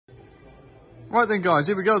Right then guys,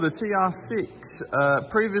 here we go, the TR6,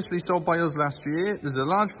 previously sold by us last year. There's a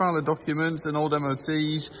large file of documents and old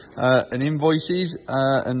MOTs and invoices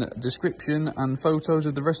and description and photos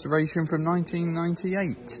of the restoration from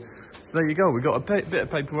 1998. So there you go, we got a bit of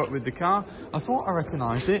paperwork with the car. I thought I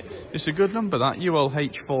recognised it. It's a good number, that,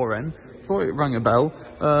 ULH4N. Thought it rang a bell.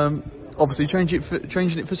 Obviously changing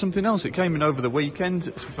it for something else. It came in over the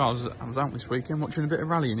weekend. I was out this weekend watching a bit of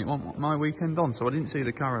rallying. It wasn't my weekend on, so I didn't see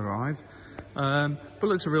the car arrive. But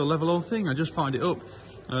looks a real level old thing. I just fired it up,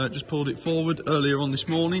 just pulled it forward earlier on this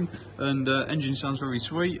morning, and engine sounds very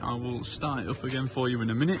sweet. I will start it up again for you in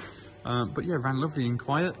a minute. But yeah, ran lovely and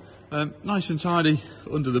quiet. Nice and tidy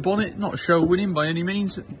under the bonnet. Not show winning by any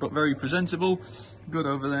means, but very presentable. Good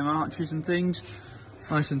over them arches and things.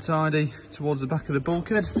 Nice and tidy towards the back of the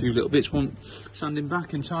bulkhead. A few little bits want sanding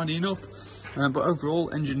back and tidying up. But overall,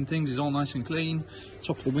 engine and things is all nice and clean.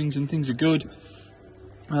 Top of the wings and things are good.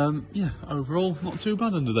 Yeah, overall, not too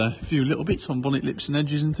bad under there. A few little bits on bonnet lips and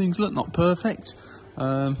edges and things. Look, not perfect,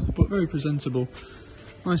 but very presentable.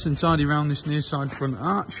 Nice and tidy around this near side front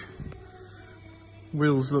arch.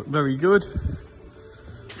 Wheels look very good.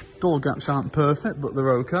 Door gaps aren't perfect, but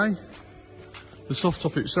they're okay. The soft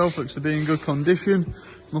top itself looks to be in good condition.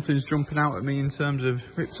 Nothing's jumping out at me in terms of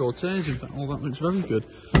rips or tears. In fact, all that looks very good.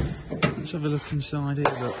 Let's have a look inside here.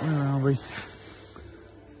 Look, where are we?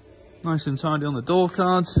 Nice and tidy on the door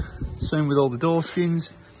cards. Same with all the door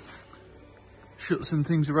skins. Shuts and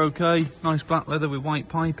things are okay. Nice black leather with white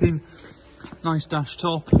piping. Nice dash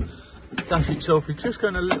top. Dash itself is just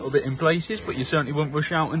going a little bit in places, but you certainly won't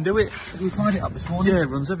rush out and do it. Have you fired it up this morning? Yeah, it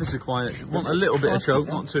runs ever so quiet. Want a little bit of choke,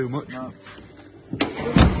 not too much. No. There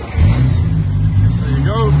you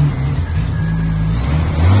go.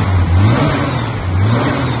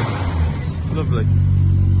 Lovely.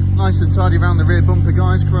 Nice and tidy around the rear bumper,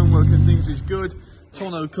 guys. Chrome work and things is good.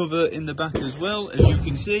 Tonneau cover in the back as well, as you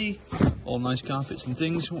can see. All nice carpets and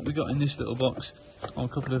things. What we got in this little box? Oh, a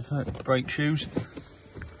couple of brake shoes.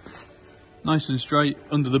 Nice and straight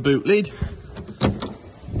under the boot lid.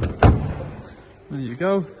 There you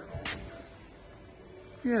go.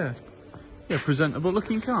 Yeah, presentable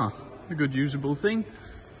looking car. A good usable thing.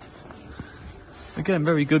 Again,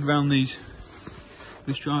 very good round this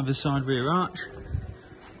driver's side rear arch.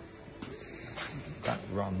 That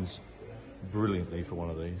runs brilliantly for one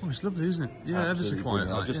of these. Oh, it's lovely, isn't it? Yeah, ever so quiet.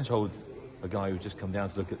 I just told a guy who's just come down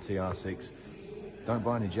to look at TR6, don't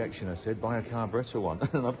buy an injection, I said, buy a carburettor one.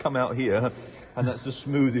 And I've come out here, and that's the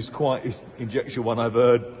smoothest, quietest injection one I've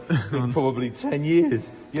heard in probably 10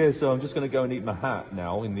 years. Yeah, so I'm just going to go and eat my hat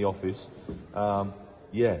now in the office.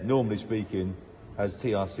 Yeah, normally speaking, as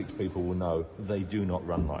TR6 people will know, they do not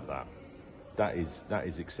run like that. That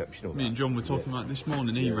is exceptional. Me and John were talking about this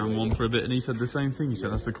morning. He ran one for a bit and he said the same thing. He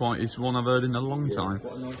said that's the quietest one I've heard in a long time.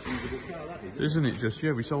 What a nice usable car that is, isn't it? Just,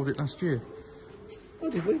 yeah, we sold it last year.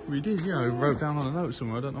 Oh, did we? We did, yeah. I wrote down on a note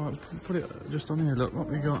somewhere. I don't know. Put it just on here. Look what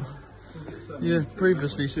we got. Yeah,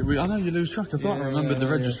 previously, I know you lose track. I thought I remembered the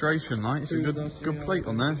registration. Like, it's a good plate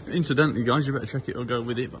on there. Incidentally, guys, you better check it. It'll go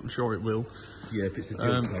with it, but I'm sure it will. Yeah, if it's a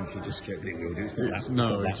dual clench, you just check that it will do. It's not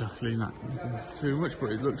no, exactly not too much,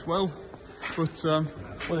 but it looks well. But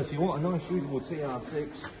well, if you want a nice, usable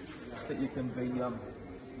TR6 that you can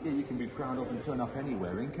be proud of and turn up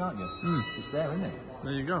anywhere in, can't you? It's there, isn't it?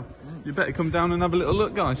 There you go. You better come down and have a little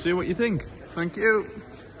look, guys. See what you think. Thank you.